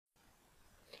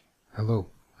Hello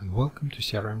and welcome to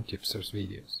CRM Tipsters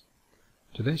videos.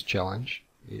 Today's challenge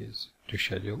is to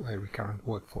schedule a recurrent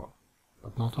workflow,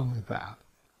 but not only that,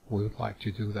 we would like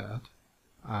to do that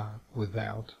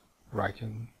without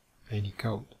writing any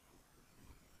code.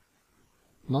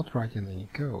 Not writing any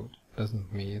code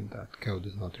doesn't mean that code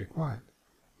is not required.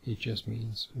 It just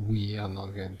means we are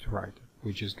not going to write it.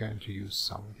 We're just going to use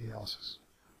somebody else's.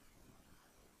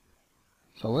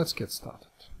 So let's get started.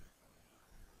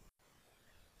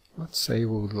 Let's say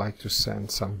we would like to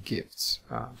send some gifts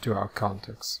to our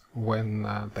contacts when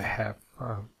they have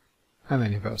an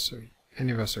anniversary.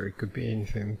 Anniversary could be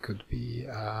anything, could be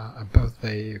a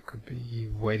birthday, it could be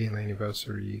wedding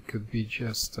anniversary, it could be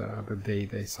just the day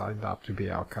they signed up to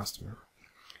be our customer.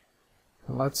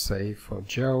 And let's say for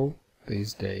Joe,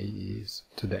 this day is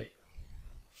today.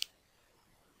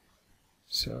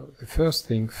 So the first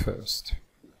thing first,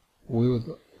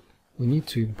 we need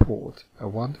to import a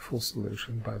wonderful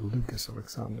solution by Lucas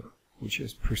Alexander, which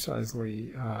is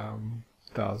precisely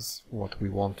does what we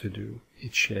want to do.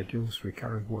 It schedules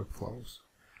recurrent workflows.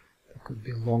 There could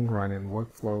be long-running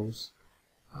workflows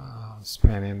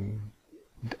spanning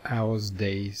hours,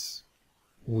 days,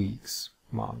 weeks,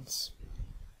 months.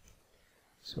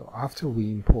 So after we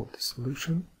import the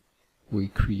solution, we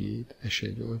create a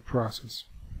scheduler process.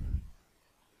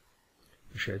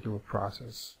 The scheduler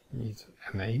process needs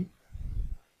a name.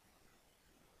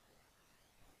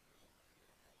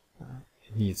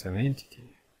 It needs an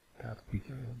entity that we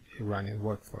can be running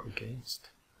workflow against,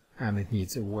 and it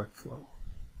needs a workflow.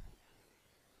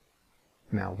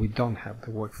 Now we don't have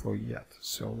the workflow yet,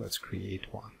 so let's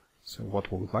create one. So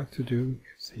what we would like to do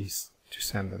is to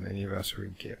send an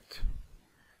anniversary gift.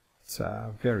 It's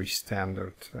a very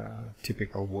standard,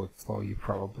 typical workflow. You've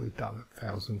probably done it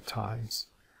 1,000 times.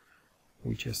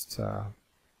 We just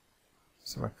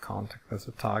select contact as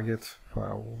a target for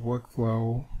our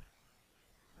workflow.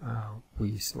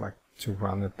 We select to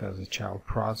run it as a child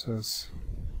process,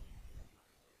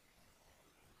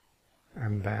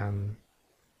 and then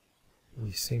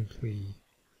we simply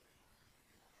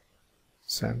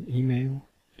send email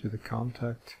to the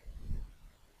contact,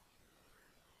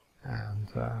 and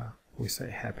we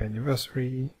say happy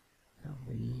anniversary, and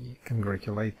we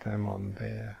congratulate them on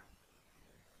their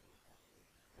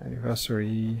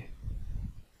anniversary.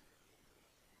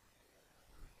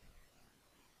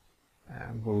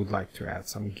 And we would like to add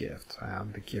some gift,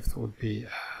 and the gift would be,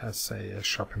 say, a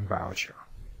shopping voucher.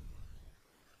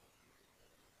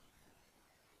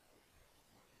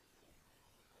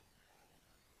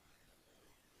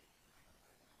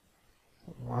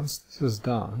 Once this is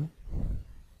done,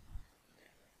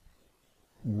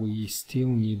 we still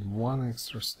need one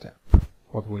extra step.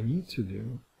 What we need to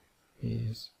do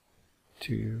is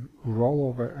to roll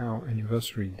over our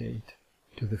anniversary date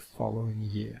to the following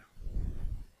year,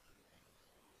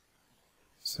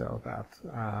 so that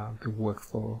the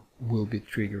workflow will be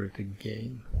triggered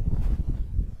again.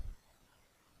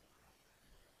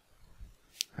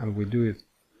 And we do it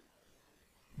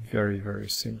very, very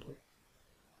simply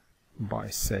by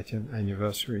setting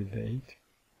anniversary date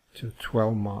to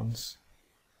 12 months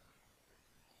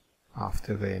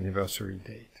after the anniversary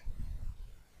date.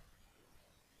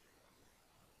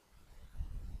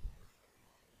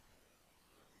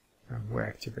 And we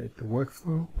activate the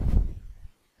workflow,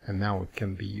 and now it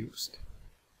can be used.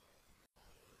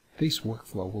 This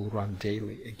workflow will run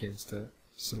daily against the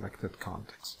selected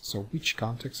contacts. So which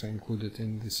contacts are included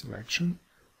in the selection?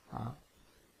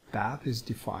 That is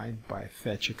defined by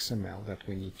fetch XML that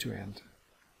we need to enter.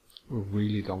 We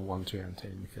really don't want to enter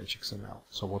any fetch XML.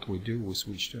 So what we do, we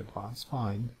switch to advanced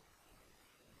find,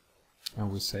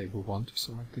 and we say we want to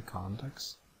select the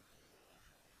contacts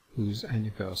whose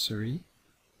anniversary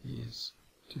is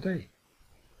today.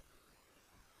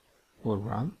 We'll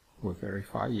run, we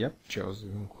verify, yep, Joe's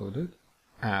is included,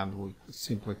 and we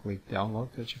simply click download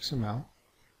fetch XML,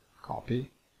 copy,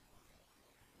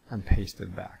 and paste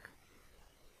it back.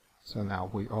 So now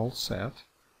we're all set.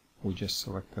 We just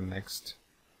select the next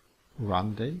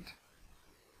run date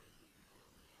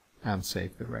and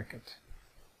save the record.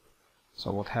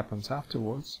 So what happens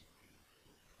afterwards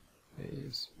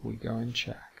is we go and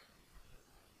check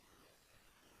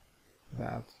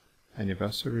that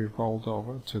anniversary rolled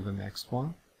over to the next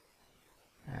one,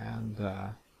 and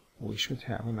we should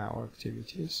have in our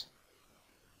activities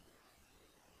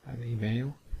an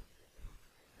email,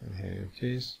 and here it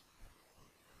is,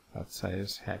 that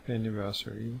says happy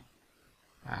anniversary,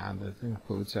 and it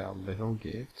includes our little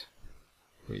gift,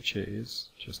 which is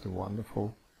just a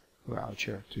wonderful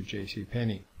voucher to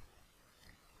JCPenney.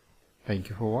 Thank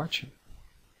you for watching.